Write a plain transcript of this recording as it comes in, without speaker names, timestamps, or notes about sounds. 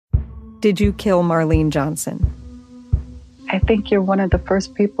Did you kill Marlene Johnson? I think you're one of the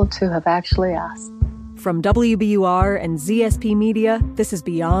first people to have actually asked. From WBUR and ZSP Media, this is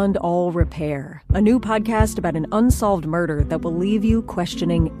Beyond All Repair, a new podcast about an unsolved murder that will leave you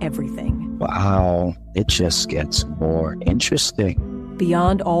questioning everything. Wow, it just gets more interesting.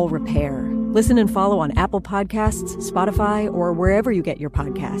 Beyond All Repair. Listen and follow on Apple Podcasts, Spotify, or wherever you get your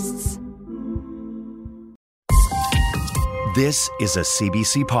podcasts. This is a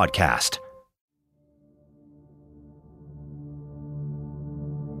CBC podcast.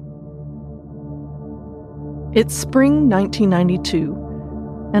 It's spring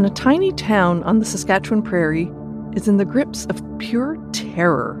 1992, and a tiny town on the Saskatchewan prairie is in the grips of pure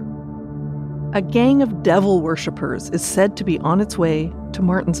terror. A gang of devil worshippers is said to be on its way to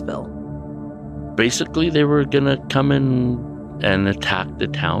Martensville. Basically, they were going to come in and attack the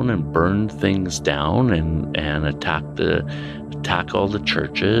town and burn things down and attack all the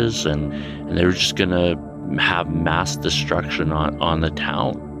churches, and they were just going to have mass destruction on the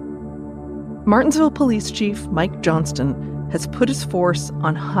town. Martensville Police Chief Mike Johnston has put his force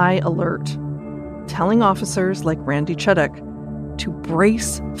on high alert, telling officers like Randy Chuduk to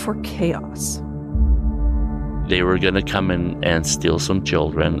brace for chaos. They were going to come in and steal some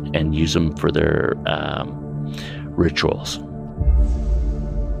children and use them for their rituals.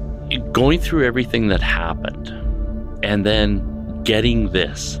 Going through everything that happened and then getting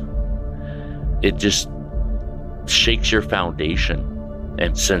this, it just shakes your foundation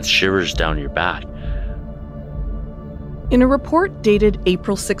and sends shivers down your back. In a report dated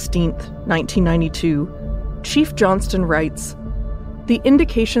April 16th, 1992, Chief Johnston writes, "The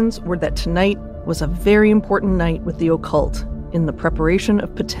indications were that tonight was a very important night with the occult in the preparation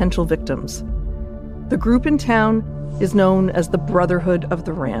of potential victims. The group in town is known as the Brotherhood of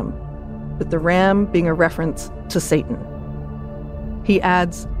the Ram, with the ram being a reference to Satan." He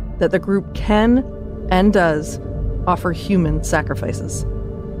adds that the group can and does offer human sacrifices.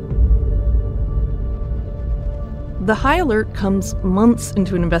 The high alert comes months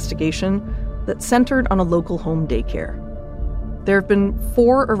into an investigation that centered on a local home daycare. There have been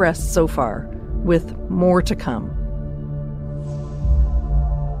 4 arrests so far, with more to come.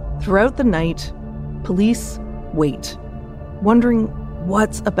 Throughout the night, police wait, wondering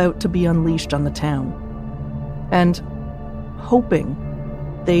what's about to be unleashed on the town, and hoping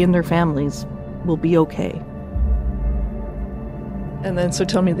they and their families will be okay. And then, so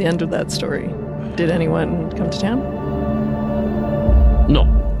tell me the end of that story. Did anyone come to town? No.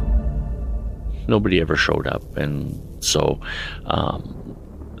 Nobody ever showed up. And so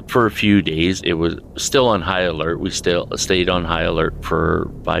for a few days, it was still on high alert. We still stayed on high alert for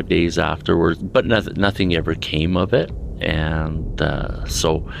 5 days afterwards, but nothing ever came of it. And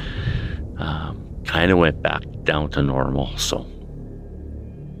so kind of went back down to normal. So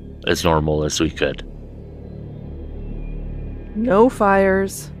as normal as we could. No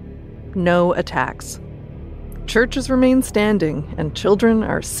fires, no attacks. Churches remain standing, and children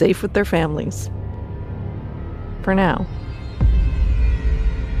are safe with their families. For now.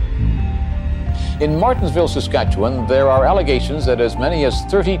 In Martensville, Saskatchewan, there are allegations that as many as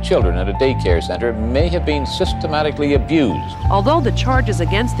 30 children at a daycare center may have been systematically abused. Although the charges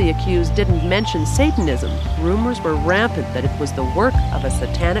against the accused didn't mention Satanism, rumors were rampant that it was the work of a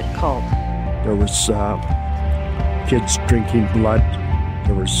satanic cult. There was kids drinking blood.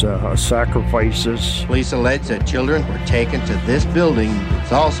 There was sacrifices. Police allege that children were taken to this building.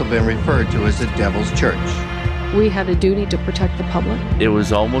 It's also been referred to as the Devil's Church. We had a duty to protect the public. It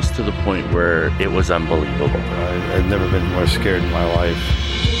was almost to the point where it was unbelievable. I've never been more scared in my life.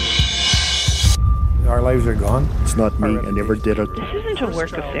 Our lives are gone. It's not me. I never did it. This isn't a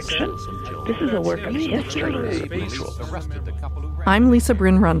work of fiction. This is a work of history. I'm Lisa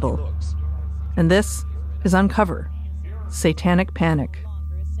Bryn Rundle, and this is Uncover, Satanic Panic.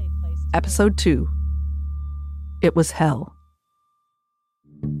 Episode 2. It was hell.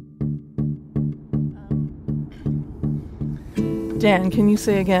 Dan, can you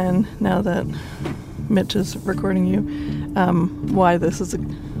say again, now that Mitch is recording you, why it's a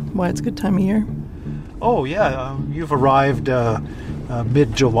good time of year? Oh yeah, you've arrived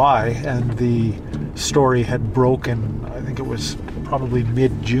mid-July, and the story had broken. I think it was probably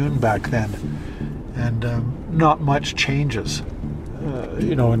mid-June back then, and not much changes.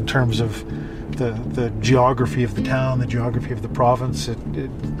 In terms of the geography of the town, the geography of the province.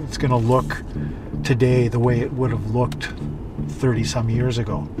 It's going to look today the way it would have looked 30-some years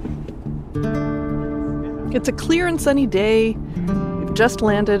ago. It's a clear and sunny day. We've just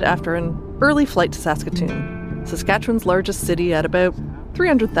landed after an early flight to Saskatoon, Saskatchewan's largest city at about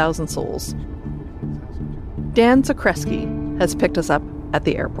 300,000 souls. Dan Zakreski has picked us up at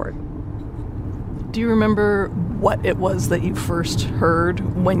the airport. Do you remember what it was that you first heard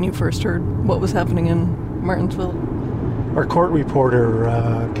when you first heard what was happening in Martinsville? Our court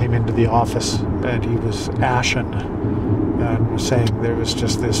reporter came into the office and he was ashen and was saying there was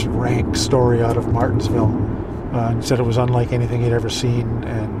just this rank story out of Martinsville. And said it was unlike anything he'd ever seen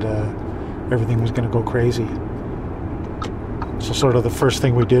and everything was going to go crazy. So sort of the first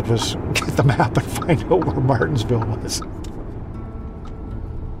thing we did was get the map and find out where Martinsville was.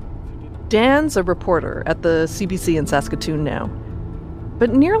 Dan's a reporter at the CBC in Saskatoon now. But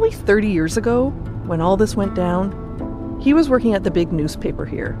nearly 30 years ago, when all this went down, he was working at the big newspaper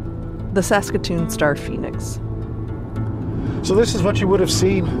here, the Saskatoon Star-Phoenix. So this is what you would have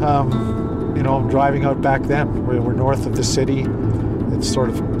seen, driving out back then. We're north of the city. It's sort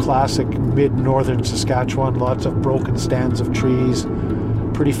of classic mid-northern Saskatchewan, lots of broken stands of trees,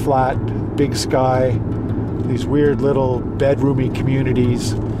 pretty flat, big sky, these weird little bedroomy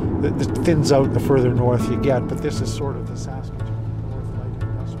communities. That thins out the further north you get, but this is sort of the Saskatoon North Light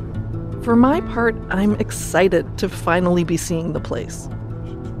Industrial. For my part, I'm excited to finally be seeing the place.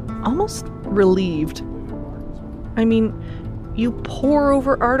 Almost relieved. I mean, you pore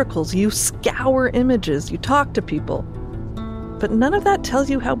over articles, you scour images, you talk to people. But none of that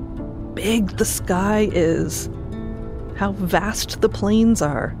tells you how big the sky is, how vast the plains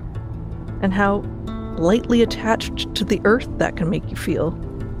are, and how lightly attached to the earth that can make you feel.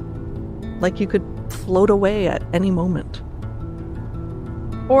 Like you could float away at any moment.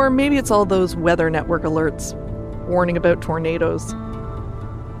 Or maybe it's all those Weather Network alerts warning about tornadoes.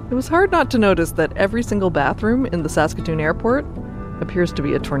 It was hard not to notice that every single bathroom in the Saskatoon airport appears to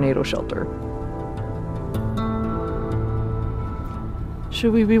be a tornado shelter.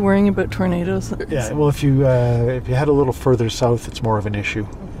 Should we be worrying about tornadoes? Yeah, well, if you head a little further south, it's more of an issue.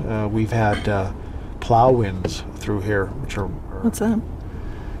 We've had plow winds through here, which are... What's that?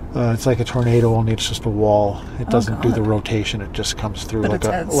 It's like a tornado, only it's just a wall. It doesn't do the rotation. It just comes through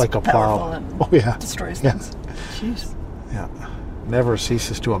like a plow. Oh yeah, destroys things. Jeez. Yeah, never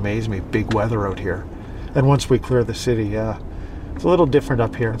ceases to amaze me. Big weather out here, and once we clear the city, it's a little different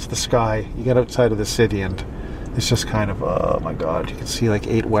up here. It's the sky. You get outside of the city, and it's just kind of oh my God, you can see like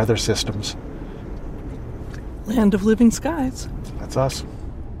 8 weather systems. Land of living skies. That's us.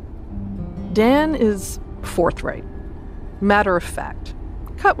 Dan is forthright, matter of fact.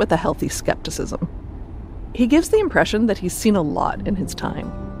 Cut with a healthy skepticism. He gives the impression that he's seen a lot in his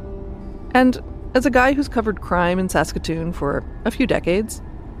time. And as a guy who's covered crime in Saskatoon for a few decades,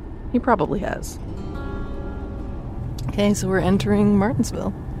 he probably has. Okay, so we're entering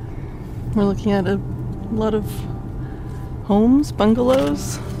Martinsville. We're looking at a lot of homes,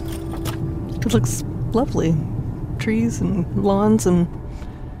 bungalows. It looks lovely. Trees and lawns and...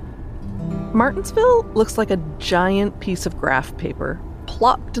 Martinsville looks like a giant piece of graph paper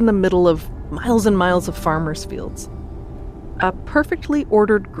plopped in the middle of miles and miles of farmers' fields. A perfectly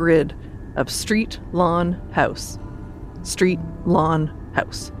ordered grid of street, lawn, house. Street, lawn,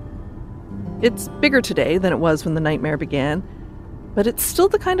 house. It's bigger today than it was when the nightmare began, but it's still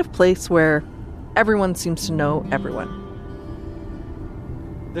the kind of place where everyone seems to know everyone.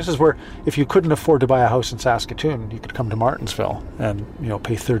 This is where, if you couldn't afford to buy a house in Saskatoon, you could come to Martinsville and,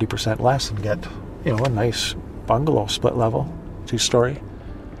 pay 30% less and get, a nice bungalow, split level, 2-story,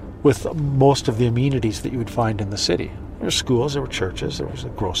 with most of the amenities that you would find in the city. There were schools, there were churches, there was a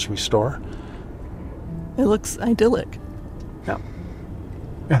grocery store. It looks idyllic. Yeah.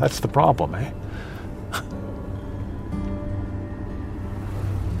 Yeah, that's the problem, eh?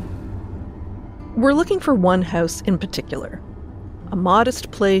 We're looking for one house in particular. A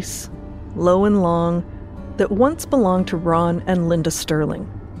modest place, low and long, that once belonged to Ron and Linda Sterling.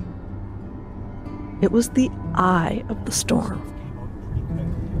 It was the eye of the storm.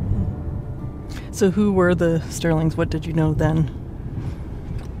 So who were the Sterlings? What did you know then?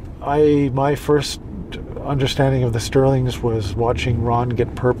 My first understanding of the Sterlings was watching Ron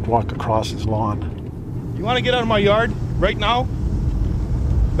get perped walk across his lawn. You want to get out of my yard right now?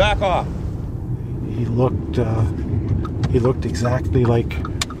 Back off. He looked exactly like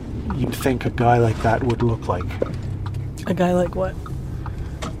you'd think a guy like that would look like. A guy like what?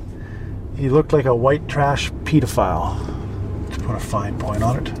 He looked like a white trash pedophile, to put a fine point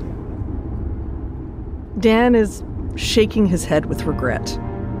on it. Dan is shaking his head with regret,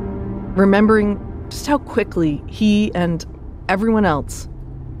 remembering just how quickly he and everyone else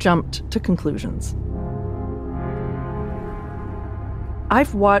jumped to conclusions.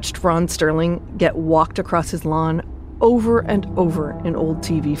 I've watched Ron Sterling get walked across his lawn over and over in old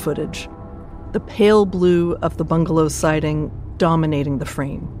TV footage, the pale blue of the bungalow's siding dominating the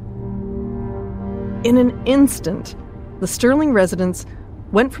frame. In an instant, the Sterling residence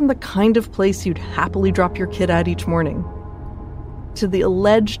went from the kind of place you'd happily drop your kid at each morning to the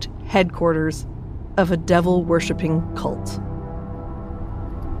alleged headquarters of a devil-worshipping cult.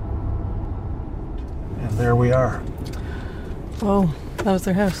 And there we are. Oh, that was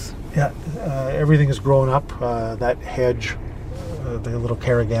their house. Yeah, everything has grown up. That hedge, the little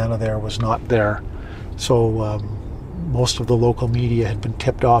caragana there, was not there. So most of the local media had been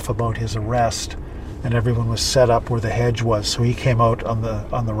tipped off about his arrest, and everyone was set up where the hedge was. So he came out on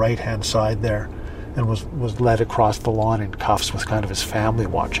the right-hand side there and was led across the lawn in cuffs with kind of his family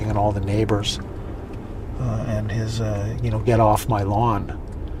watching and all the neighbors and his, get off my lawn.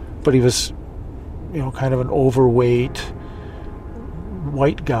 But he was, kind of an overweight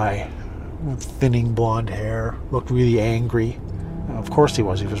white guy with thinning blonde hair, looked really angry. Of course he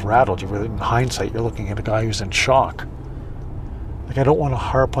was rattled. In hindsight, you're looking at a guy who's in shock. Like, I don't want to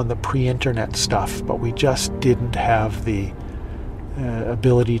harp on the pre-internet stuff, but we just didn't have the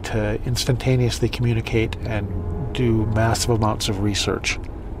ability to instantaneously communicate and do massive amounts of research.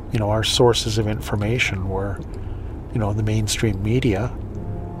 Our sources of information were, the mainstream media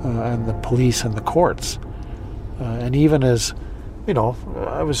and the police and the courts. And even as,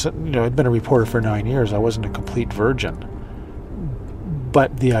 I was, I'd been a reporter for 9 years. I wasn't a complete virgin.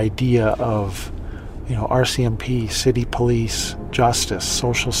 But the idea of, RCMP, city police, justice,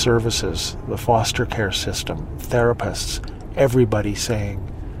 social services, the foster care system, therapists, everybody saying,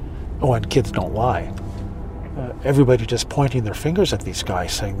 oh, and kids don't lie. Everybody just pointing their fingers at these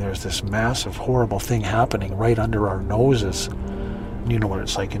guys saying there's this massive, horrible thing happening right under our noses. You know what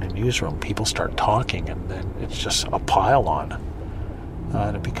it's like in a newsroom. People start talking and then it's just a pile on.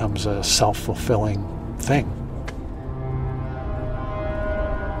 And it becomes a self-fulfilling thing.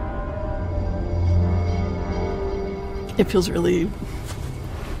 It feels really...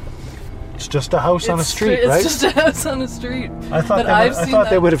 It's just a house on a street, right? It's just a house on a street. I thought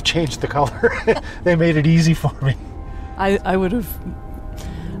they would have changed the color. They made it easy for me. I would have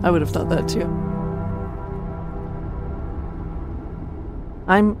thought that too.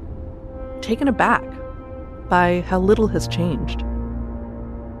 I'm taken aback by how little has changed.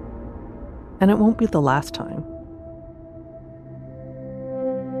 And it won't be the last time.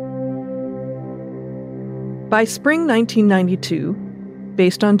 By spring 1992,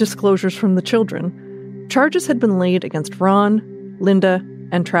 based on disclosures from the children, charges had been laid against Ron, Linda,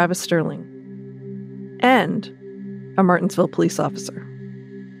 and Travis Sterling, and a Martinsville police officer.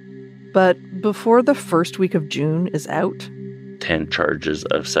 But before the first week of June is out, 10 charges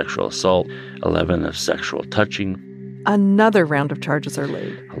of sexual assault, 11 of sexual touching. Another round of charges are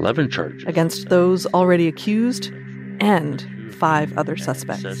laid. 11 charges. Against those already accused and 5 other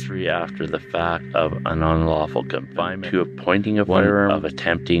suspects. Accessory after the fact of an unlawful confinement, to appointing a firearm, of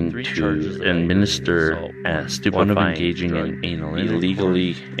attempting to administer a stupefying, one of engaging in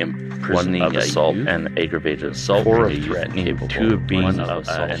illegally imprisoning, of assault and aggravated assault, 4 of threatening, 2 of being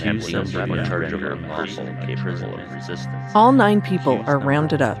accused of a charge of a person capable of resistance. All 9 people are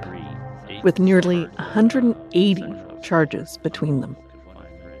rounded up, with nearly 180 charges between them.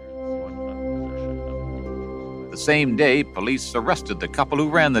 The same day, police arrested the couple who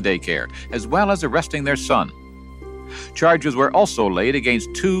ran the daycare, as well as arresting their son. Charges were also laid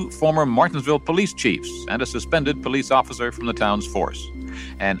against 2 former Martinsville police chiefs and a suspended police officer from the town's force.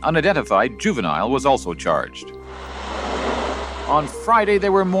 An unidentified juvenile was also charged. On Friday,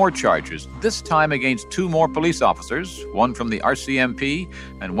 there were more charges, this time against 2 more police officers, one from the RCMP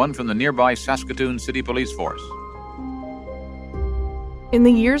and one from the nearby Saskatoon City Police Force. In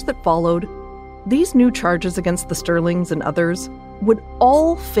the years that followed, these new charges against the Sterlings and others would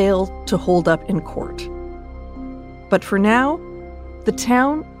all fail to hold up in court. But for now, the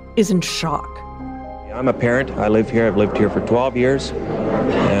town is in shock. I'm a parent. I live here. I've lived here for 12 years,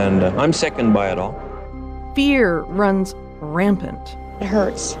 and I'm sickened by it all. Fear runs rampant. It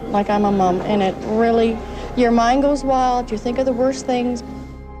hurts, like I'm a mom, and it really, your mind goes wild, you think of the worst things.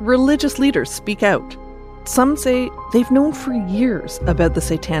 Religious leaders speak out. Some say they've known for years about the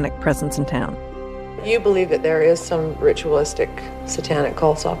satanic presence in town. You believe that there is some ritualistic satanic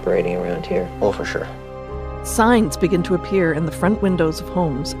cults operating around here? Oh, for sure. Signs begin to appear in the front windows of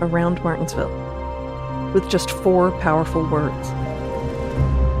homes around Martinsville, with just 4 powerful words.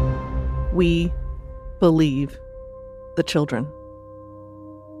 We believe the children.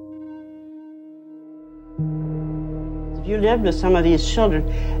 If you lived with some of these children,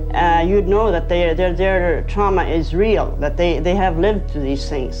 you'd know that their trauma is real, that they have lived through these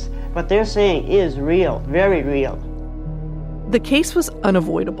things. What they're saying is real, very real. The case was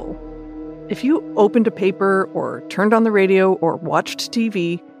unavoidable. If you opened a paper or turned on the radio or watched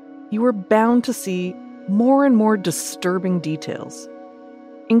TV, you were bound to see more and more disturbing details.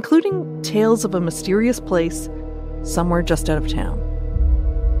 including tales of a mysterious place somewhere just out of town.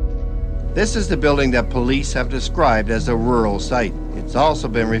 This is the building that police have described as a rural site. It's also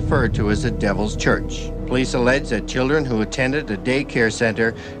been referred to as the Devil's Church. Police allege that children who attended a daycare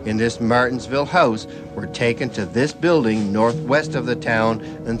center in this Martinsville house were taken to this building northwest of the town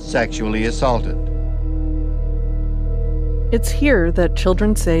and sexually assaulted. It's here that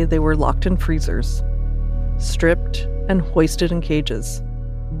children say they were locked in freezers, stripped and hoisted in cages,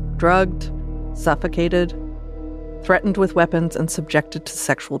 drugged, suffocated, threatened with weapons, and subjected to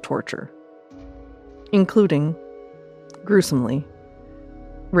sexual torture, including, gruesomely,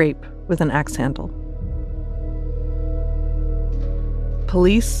 rape with an axe handle.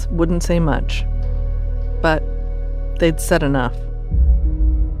 Police wouldn't say much, but they'd said enough.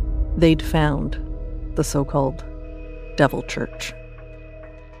 They'd found the so-called Devil Church.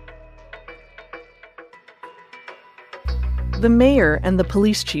 The mayor and the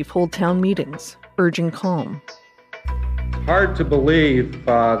police chief hold town meetings, urging calm. Hard to believe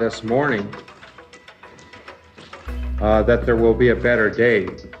this morning that there will be a better day,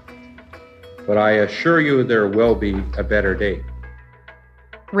 but I assure you there will be a better day.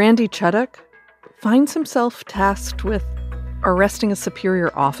 Randy Chuddock finds himself tasked with arresting a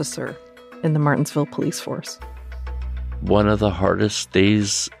superior officer in the Martinsville police force. One of the hardest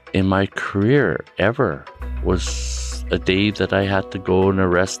days in my career ever was a day that I had to go and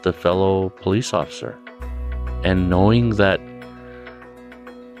arrest a fellow police officer. And knowing that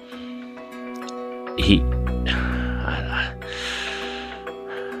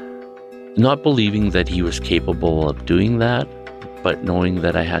not believing that he was capable of doing that, but knowing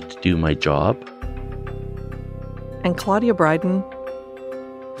that I had to do my job. And Claudia Bryden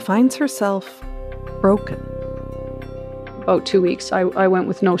finds herself broken. About 2 weeks, I went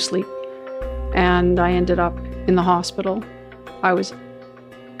with no sleep, and I ended up in the hospital. I was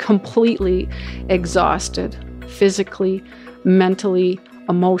completely exhausted, physically, mentally,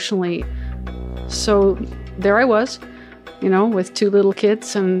 emotionally. So there I was, with 2 little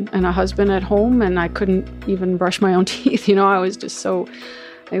kids and a husband at home, and I couldn't even brush my own teeth. I was just so,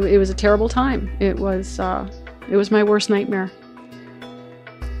 it was a terrible time. It was my worst nightmare.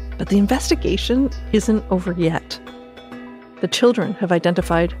 But the investigation isn't over yet. The children have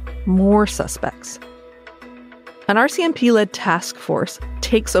identified more suspects. An RCMP-led task force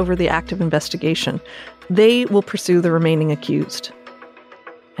takes over the active investigation. They will pursue the remaining accused.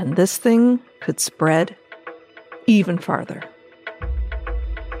 And this thing could spread even farther.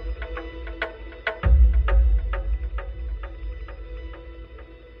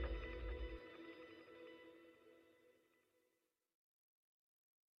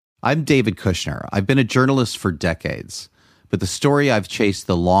 I'm David Kushner. I've been a journalist for decades. But the story I've chased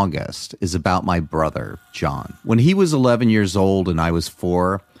the longest is about my brother, John. When he was 11 years old and I was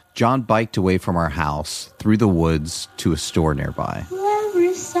 4, John biked away from our house through the woods to a store nearby.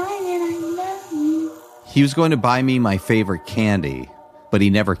 He was going to buy me my favorite candy, but he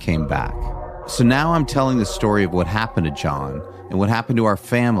never came back. So now I'm telling the story of what happened to John and what happened to our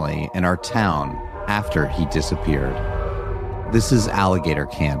family and our town after he disappeared. This is Alligator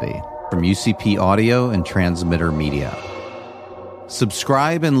Candy from UCP Audio and Transmitter Media.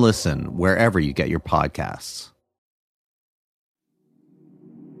 Subscribe and listen wherever you get your podcasts.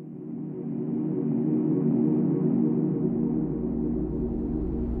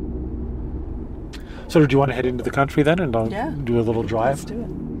 So do you want to head into the country then and do a little drive? Let's do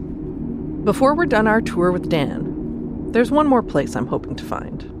it. Before we're done our tour with Dan, there's one more place I'm hoping to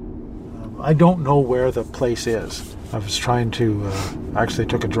find. I don't know where the place is. I was trying to, actually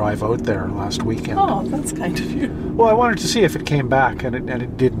took a drive out there last weekend. Oh, that's kind of you. Well, I wanted to see if it came back, and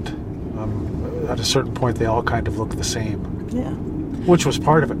it didn't. At a certain point, they all kind of look the same. Yeah. Which was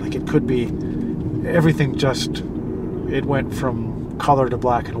part of it. Like, it could be everything just, it went from color to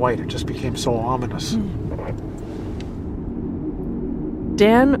black and white. It just became so ominous.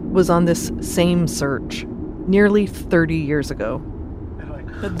 Dan was on this same search nearly 30 years ago.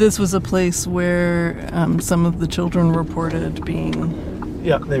 But this was a place where some of the children reported being...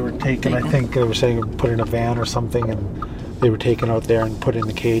 Yeah, they were taken. I think they were saying put in a van or something, and they were taken out there and put in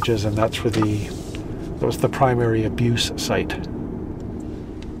the cages, and that was the primary abuse site.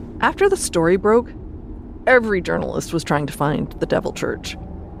 After the story broke, every journalist was trying to find the Devil Church.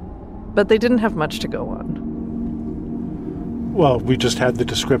 But they didn't have much to go on. Well, we just had the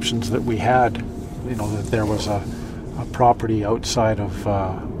descriptions that we had, that there was a property outside of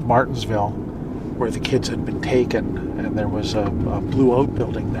Martinsville where the kids had been taken, and there was a blue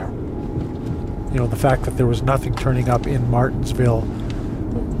outbuilding there. The fact that there was nothing turning up in Martinsville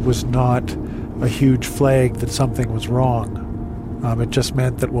was not a huge flag that something was wrong. It just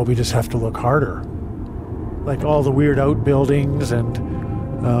meant that, well, we just have to look harder. Like all the weird outbuildings and,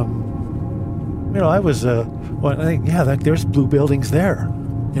 I was, there's blue buildings there.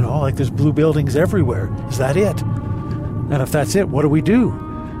 There's blue buildings everywhere. Is that it? And if that's it, what do we do?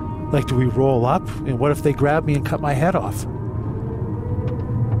 Like, do we roll up? And what if they grab me and cut my head off?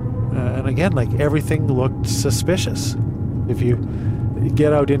 And again, everything looked suspicious. If you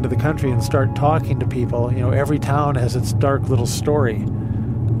get out into the country and start talking to people, every town has its dark little story.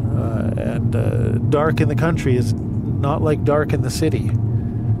 And dark in the country is not like dark in the city.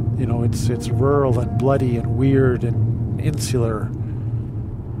 It's rural and bloody and weird and insular.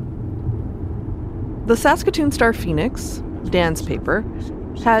 The Saskatoon Star-Phoenix, Dan's paper,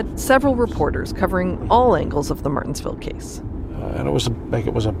 had several reporters covering all angles of the Martinsville case. And it was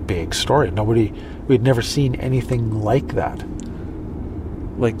a big story. We'd never seen anything like that.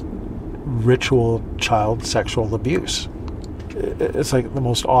 Like ritual child sexual abuse. It's like the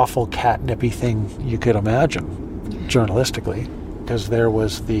most awful catnippy thing you could imagine, journalistically, because there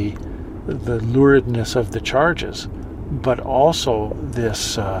was the luridness of the charges, but also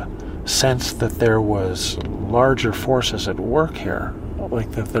this sense that there was larger forces at work here,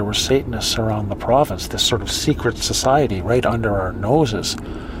 like that there were Satanists around the province, this sort of secret society right under our noses.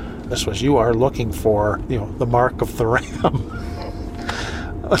 This was, you are looking for, the mark of the ram.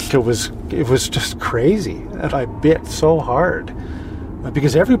 It was just crazy, and I bit so hard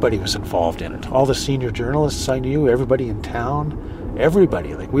because everybody was involved in it. All the senior journalists I knew, everybody in town,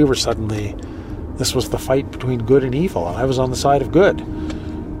 everybody. We were suddenly, this was the fight between good and evil, and I was on the side of good.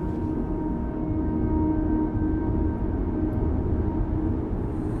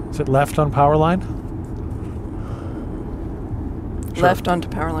 Is it left on Powerline? Sure. Left onto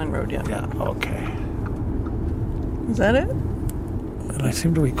Powerline Road, yeah. Yeah, okay. Is that it? And I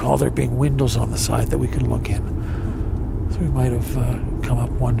seem to recall there being windows on the side that we could look in. So we might have come up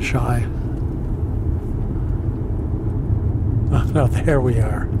one shy. Oh, no, there we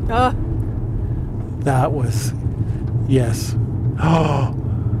are. That was... Yes. Oh!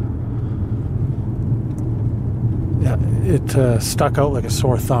 Yeah, it stuck out like a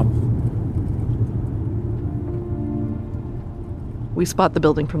sore thumb. We spot the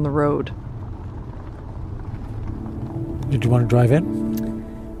building from the road. Did you want to drive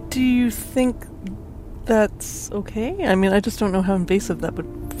in? Do you think that's okay? I mean, I just don't know how invasive that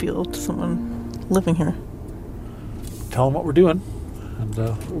would feel to someone living here. Tell them what we're doing, and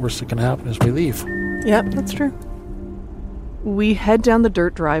the worst that can happen is we leave. Yeah, that's true. We head down the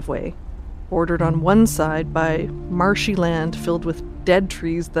dirt driveway, bordered on one side by marshy land filled with dead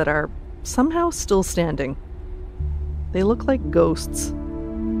trees that are somehow still standing. They look like ghosts.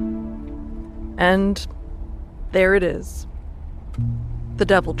 And there it is. The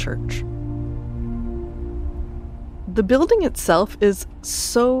Devil Church. The building itself is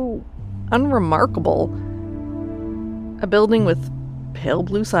so unremarkable. A building with pale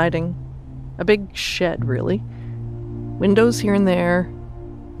blue siding, a big shed, really. Windows here and there,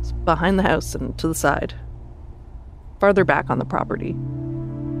 behind the house and to the side, farther back on the property.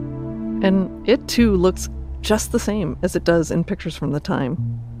 And it too looks just the same as it does in pictures from the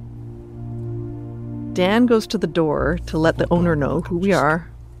time. Dan goes to the door to let the owner know who we are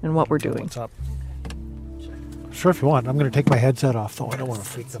and what we're doing. What's up? Sure, if you want. I'm going to take my headset off, though. I don't want to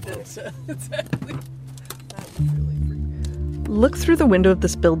freak them out. Exactly. Look through the window of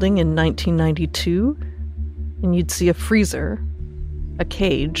this building in 1992, and you'd see a freezer, a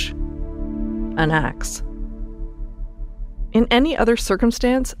cage, an axe. In any other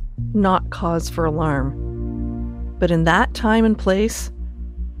circumstance, not cause for alarm. But in that time and place,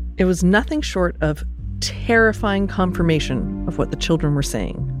 it was nothing short of terrifying confirmation of what the children were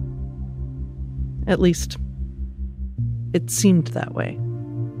saying. At least, it seemed that way.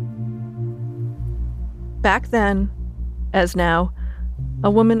 Back then, as now, a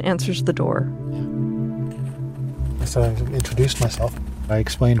woman answers the door. So I introduced myself. I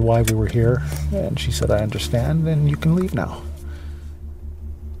explained why we were here, and she said, I understand, and you can leave now.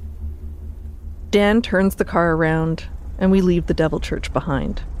 Dan turns the car around, and we leave the Devil Church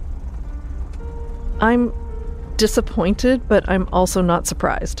behind. I'm disappointed, but I'm also not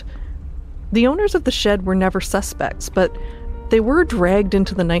surprised. The owners of the shed were never suspects, but they were dragged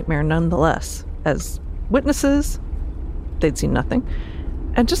into the nightmare nonetheless. As witnesses, they'd seen nothing,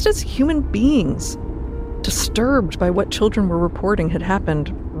 and just as human beings, disturbed by what children were reporting had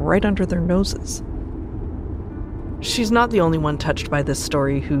happened right under their noses. She's not the only one touched by this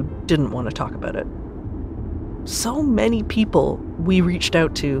story who didn't want to talk about it. So many people we reached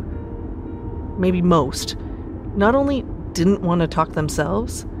out to, maybe most, not only didn't want to talk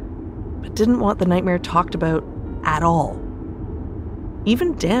themselves, but didn't want the nightmare talked about at all.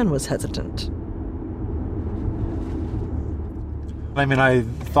 Even Dan was hesitant. I mean, I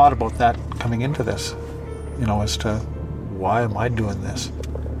thought about that coming into this, as to why am I doing this?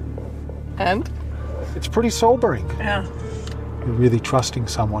 And? It's pretty sobering. Yeah. You're really trusting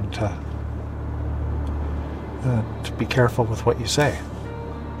someone to be careful with what you say.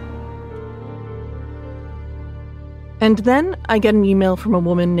 And then I get an email from a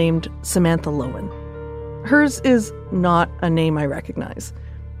woman named Samantha Lowen. Hers is not a name I recognize.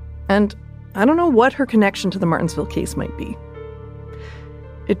 And I don't know what her connection to the Martinsville case might be.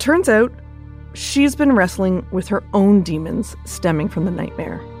 It turns out she's been wrestling with her own demons stemming from the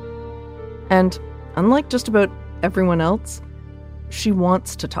nightmare. And unlike just about everyone else, she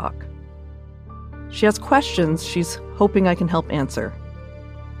wants to talk. She has questions she's hoping I can help answer.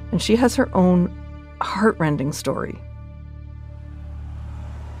 And she has her own heartrending story.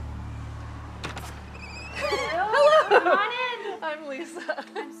 Hello! Come on in! I'm Lisa.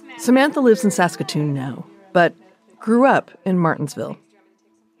 Samantha lives in Saskatoon now, but grew up in Martinsville.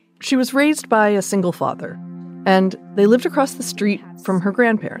 She was raised by a single father, and they lived across the street from her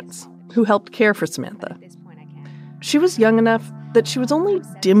grandparents, who helped care for Samantha. She was young enough that she was only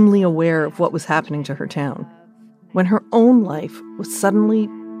dimly aware of what was happening to her town, when her own life was suddenly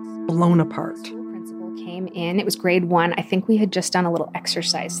blown apart. Came in, it was grade 1. I think we had just done a little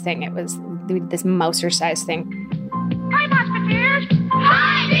exercise thing. It was this mousercise thing. Hi, Musketeers!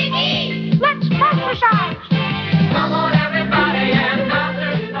 Hi, Biggie! Let's exercise! Come on, everybody, and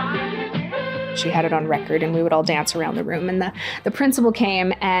exercise! She had it on record, and we would all dance around the room. And the principal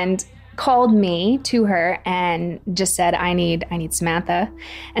came and called me to her and just said, I need Samantha.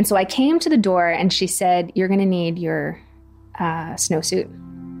 And so I came to the door, and she said, you're going to need your snowsuit.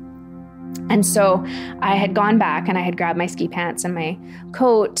 And so I had gone back and I had grabbed my ski pants and my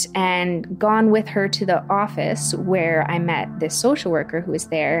coat and gone with her to the office where I met this social worker who was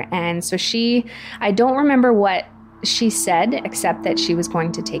there. And so I don't remember what she said, except that she was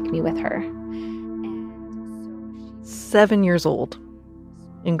going to take me with her. 7 years old,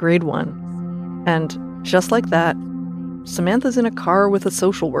 in grade 1. And just like that, Samantha's in a car with a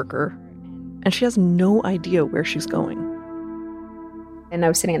social worker, and she has no idea where she's going. And I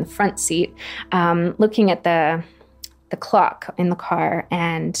was sitting in the front seat, looking at the clock in the car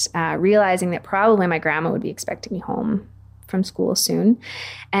and realizing that probably my grandma would be expecting me home from school soon,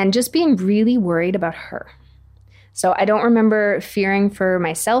 and just being really worried about her. So I don't remember fearing for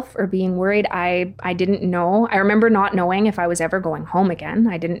myself or being worried. I didn't know. I remember not knowing if I was ever going home again.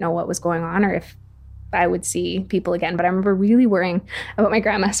 I didn't know what was going on or if I would see people again. But I remember really worrying about my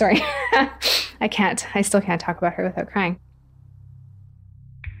grandma. Sorry. I still can't talk about her without crying.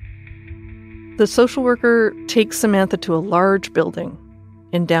 The social worker takes Samantha to a large building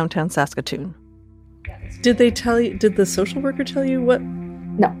in downtown Saskatoon. Did the social worker tell you what?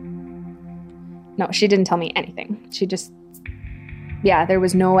 No, she didn't tell me anything. She just, there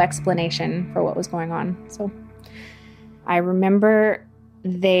was no explanation for what was going on. So I remember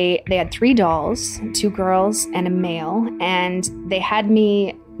they had 3 dolls, 2 girls and a male, and they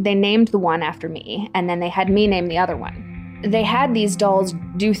named the one after me, and then they had me name the other one. They had these dolls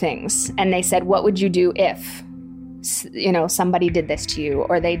do things, and they said, what would you do if, somebody did this to you?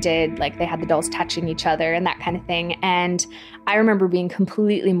 Or they had the dolls touching each other and that kind of thing. And I remember being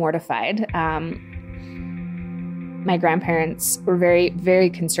completely mortified. My grandparents were very,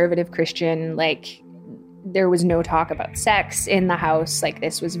 very conservative Christian. There was no talk about sex in the house.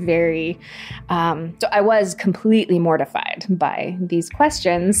 This was very, so I was completely mortified by these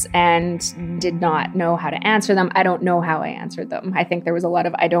questions and did not know how to answer them. I don't know how I answered them. I think there was a lot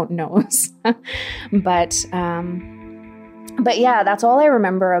of I don't knows. But yeah, that's all I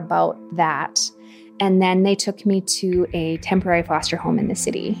remember about that. And then they took me to a temporary foster home in the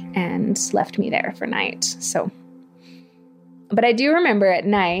city and left me there for night. But I do remember at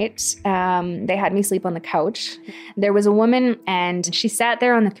night, they had me sleep on the couch. There was a woman, and she sat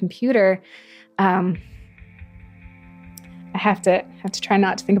there on the computer. I have to try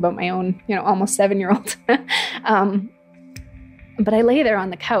not to think about my own, almost 7-year-old. But I lay there on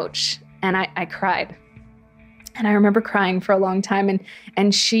the couch, and I cried. And I remember crying for a long time,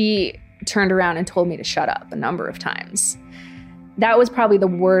 and she turned around and told me to shut up a number of times. That was probably the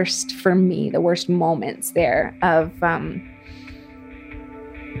worst for me, the worst moments there of...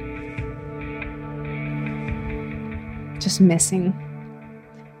 just missing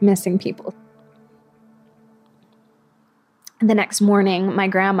people. The next morning, my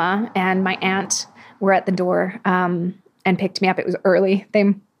grandma and my aunt were at the door and picked me up. It was early.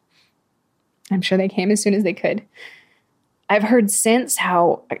 I'm sure they came as soon as they could. I've heard since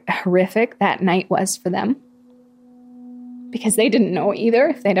how horrific that night was for them. because they didn't know either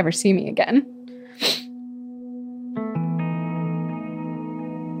if they'd ever see me again.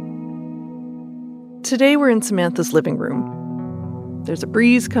 Today we're in Samantha's living room. There's a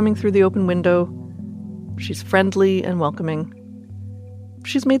breeze coming through the open window. She's friendly and welcoming.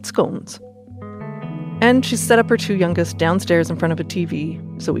 She's made scones. And she's set up her two youngest downstairs in front of a TV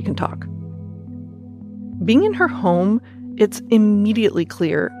so we can talk. Being in her home, it's immediately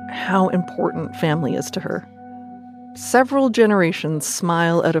clear how important family is to her. Several generations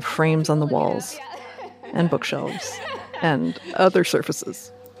smile out of frames on the walls and bookshelves and other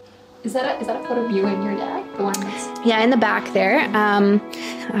surfaces. Is that a photo of you and your dad? The one that's... Yeah, in the back there.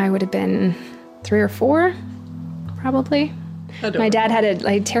 I would have been 3 or 4, probably. My dad had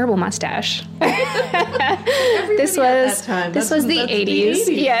a terrible mustache. This was the 80s.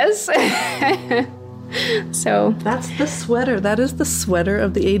 Yes. So that's the sweater. That is the sweater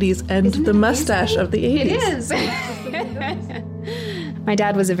of the 80s and the mustache of the 80s. It is. My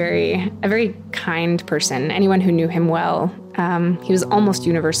dad was a very kind person. Anyone who knew him well, he was almost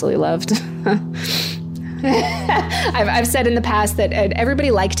universally loved. I've said in the past that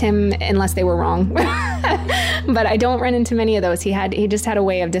everybody liked him unless they were wrong. But I don't run into many of those. He just had a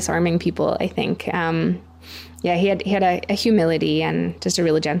way of disarming people, I think. He had a humility and just a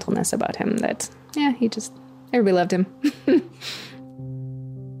real gentleness about him that, everybody loved him.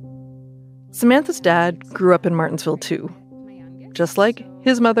 Samantha's dad grew up in Martinsville too, just like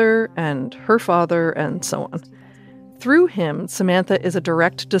his mother and her father and so on. Through him, Samantha is a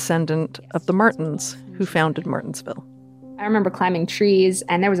direct descendant of the Martins who founded Martinsville. I remember climbing trees,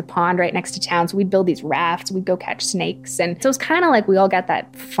 and there was a pond right next to town, so we'd build these rafts, we'd go catch snakes, and so it was kind of like we all got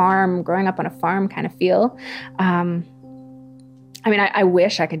that farm, growing up on a farm kind of feel. I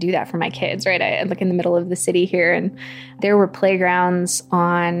wish I could do that for my kids, right? I look in the middle of the city here, and there were playgrounds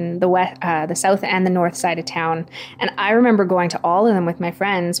on the south and the north side of town, and I remember going to all of them with my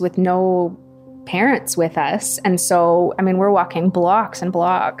friends with no parents with us, and so, we're walking blocks and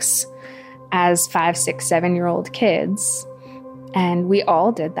blocks as 5, 6, 7-year-old kids. And we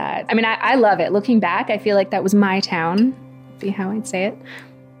all did that. I love it. Looking back, I feel like that was my town, be how I'd say it.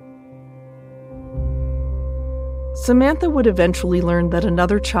 Samantha would eventually learn that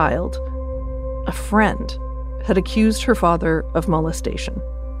another child, a friend, had accused her father of molestation.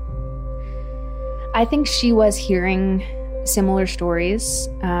 I think she was hearing similar stories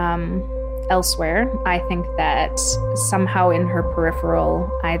elsewhere. I think that somehow in her peripheral,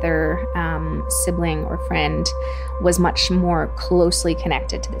 either sibling or friend was much more closely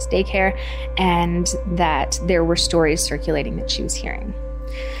connected to this daycare, and that there were stories circulating that she was hearing.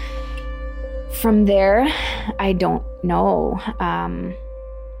 From there, I don't know.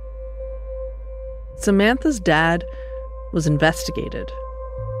 Samantha's dad was investigated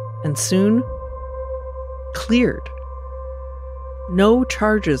and soon cleared. No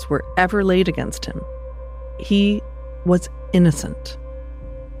charges were ever laid against him. He was innocent.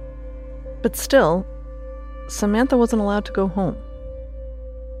 But still, Samantha wasn't allowed to go home.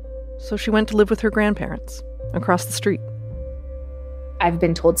 So she went to live with her grandparents across the street. I've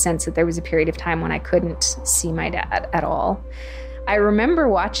been told since that there was a period of time when I couldn't see my dad at all. I remember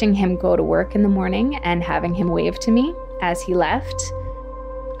watching him go to work in the morning and having him wave to me as he left.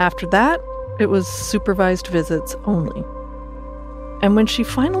 After that, it was supervised visits only. And when she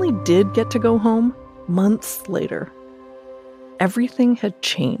finally did get to go home, months later, everything had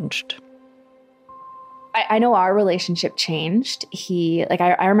changed. I know our relationship changed.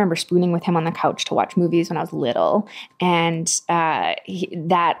 I remember spooning with him on the couch to watch movies when I was little, and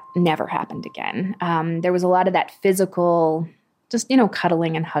that never happened again. There was a lot of that physical, just,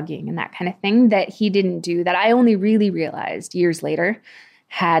 cuddling and hugging and that kind of thing that he didn't do, that I only really realized years later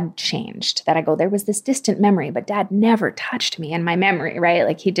had changed. That there was this distant memory, but Dad never touched me in my memory, right?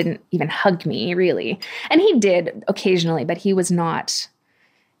 Like, he didn't even hug me, really. And he did occasionally, but he was not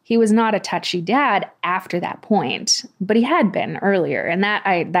a touchy dad after that point, but he had been earlier. And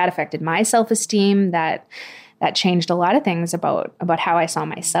that affected my self-esteem. That changed a lot of things about how I saw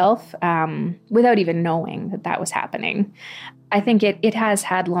myself, without even knowing that was happening. I think it has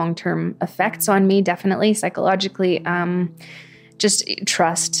had long-term effects on me, definitely, psychologically, just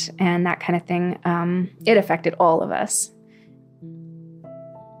trust and that kind of thing. It affected all of us.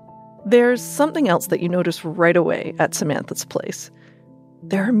 There's something else that you notice right away at Samantha's place.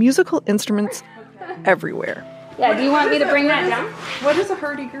 There are musical instruments everywhere. Yeah, do you want me to bring that down? What is a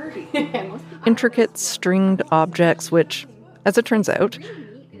hurdy-gurdy? Intricate stringed objects, which, as it turns out,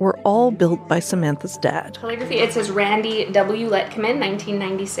 were all built by Samantha's dad. Calligraphy, it says Randy W. Letkeman,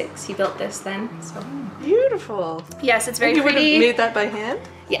 1996. He built this then. So beautiful. Yes, it's very pretty. pretty. You would have made that by hand?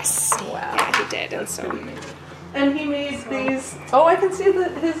 Yes. Wow. Yeah, he did. And so And he made these. Oh, I can see his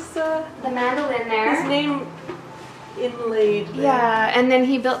the mandolin there. His name inlaid there. Yeah, and then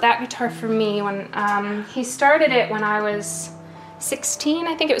he built that guitar for me when he started it when I was 16.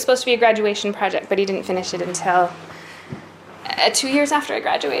 I think it was supposed to be a graduation project, but he didn't finish it until 2 years after I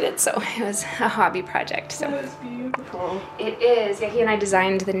graduated. So it was a hobby project. So that is beautiful. It is. Yeah, he and I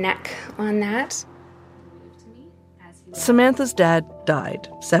designed the neck on that. Samantha's dad died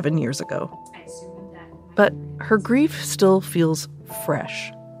 7 years ago, but her grief still feels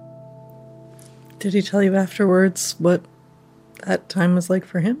fresh. Did he tell you afterwards what that time was like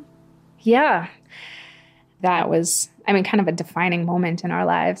for him? Yeah. That was, kind of a defining moment in our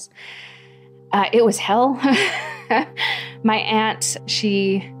lives. It was hell. My aunt,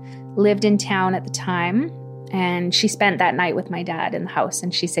 she lived in town at the time, and she spent that night with my dad in the house,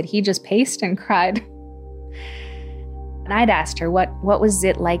 and she said he just paced and cried. And I'd asked her, what was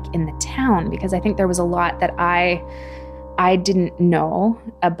it like in the town? Because I think there was a lot that I didn't know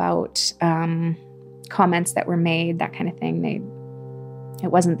about comments that were made, that kind of thing.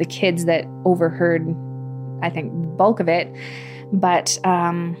 It wasn't the kids that overheard, I think, the bulk of it, but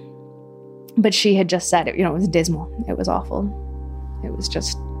she had just said it. It was dismal. It was awful. It was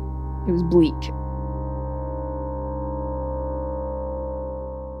bleak.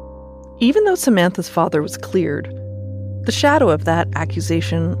 Even though Samantha's father was cleared, the shadow of that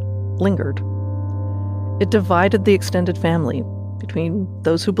accusation lingered. It divided the extended family between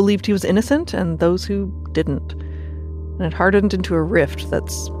those who believed he was innocent and those who didn't. And it hardened into a rift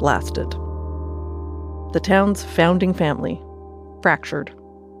that's lasted. The town's founding family fractured,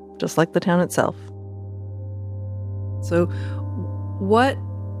 just like the town itself. So, what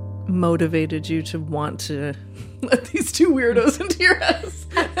motivated you to want to let these two weirdos into your house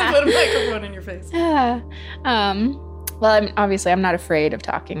and put a microphone in your face? Well, I'm not afraid of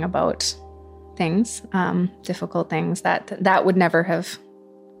talking about things, difficult things that would never have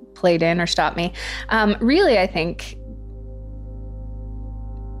played in or stopped me. Really, I think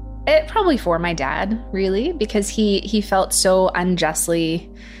it probably for my dad, really, because he felt so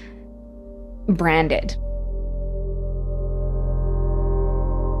unjustly branded.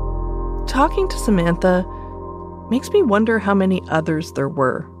 Talking to Samantha makes me wonder how many others there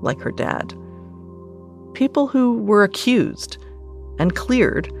were like her dad. People who were accused and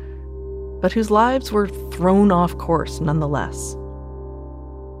cleared, but whose lives were thrown off course nonetheless.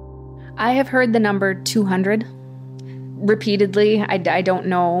 I have heard the number 200 repeatedly. I don't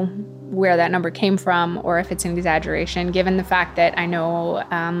know where that number came from or if it's an exaggeration, given the fact that I know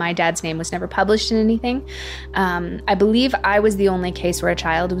my dad's name was never published in anything. I believe I was the only case where a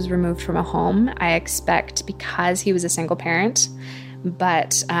child was removed from a home. I expect because he was a single parent.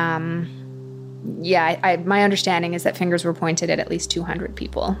 But my understanding is that fingers were pointed at least 200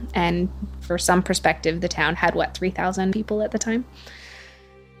 people. And for some perspective, the town had, 3,000 people at the time?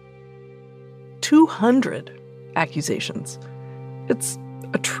 200 accusations. It's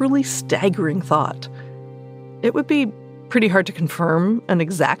a truly staggering thought. It would be pretty hard to confirm an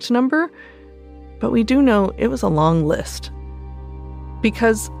exact number, but we do know it was a long list.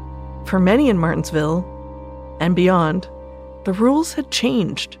 Because for many in Martinsville and beyond, the rules had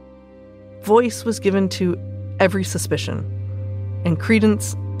changed. Voice was given to every suspicion and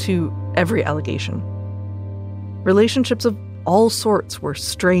credence to every allegation. Relationships of all sorts were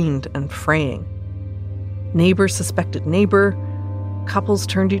strained and fraying. Neighbor suspected neighbor, couples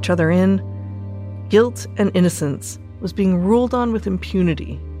turned each other in. Guilt and innocence was being ruled on with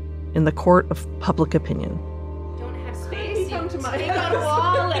impunity in the court of public opinion. Don't have space. Come to my house. On a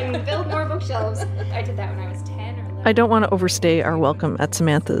wall and build more bookshelves. I did that when I was 10 or 11. I don't want to overstay our welcome at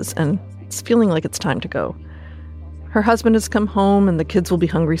Samantha's, and it's feeling like it's time to go. Her husband has come home and the kids will be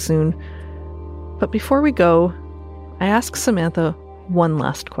hungry soon. But before we go, I ask Samantha one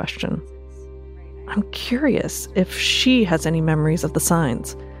last question. I'm curious if she has any memories of the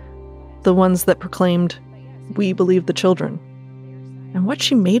signs, the ones that proclaimed, "We believe the children," and what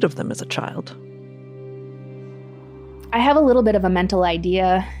she made of them as a child. I have a little bit of a mental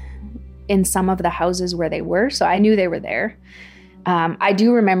idea in some of the houses where they were, so I knew they were there. I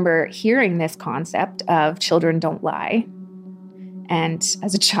do remember hearing this concept of children don't lie, and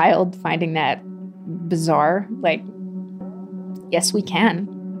as a child finding that bizarre, yes, we can.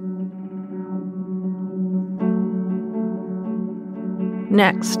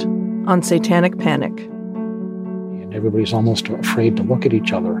 Next, on Satanic Panic. And everybody's almost afraid to look at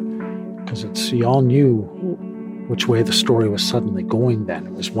each other because you all knew which way the story was suddenly going then.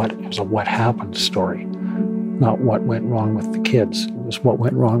 It was a what happened story, not what went wrong with the kids. It was what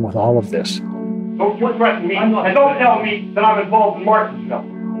went wrong with all of this. Don't threaten me, and don't tell me that I'm involved in Martinsville.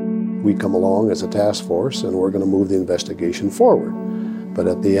 we come along as a task force and we're going to move the investigation forward. But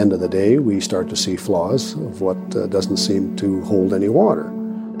at the end of the day, we start to see flaws of what doesn't seem to hold any water.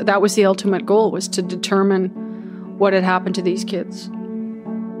 That was the ultimate goal, was to determine what had happened to these kids.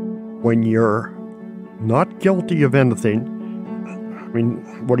 When you're not guilty of anything, I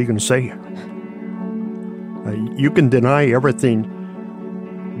mean, what are you going to say? You can deny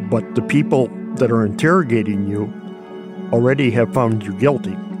everything, but the people that are interrogating you already have found you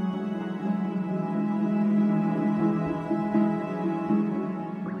guilty.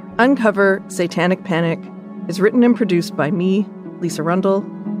 Uncover Satanic Panic is written and produced by me, Lisa Rundle,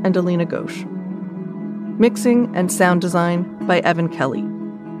 and Alina Ghosh. Mixing and sound design by Evan Kelly.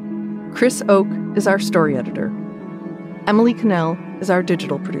 Chris Oak is our story editor. Emily Cannell is our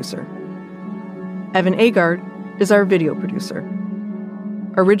digital producer. Evan Agard is our video producer.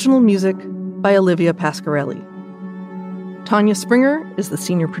 Original music by Olivia Pasquarelli. Tanya Springer is the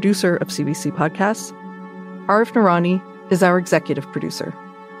senior producer of CBC Podcasts. Arif Narani is our executive producer.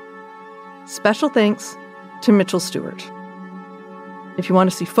 Special thanks to Mitchell Stewart. If you want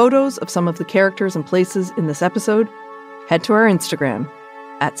to see photos of some of the characters and places in this episode, head to our Instagram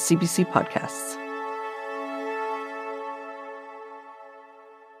at CBC Podcasts.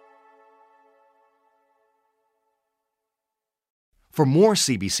 For more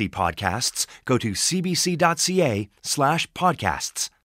CBC podcasts, go to cbc.ca/podcasts.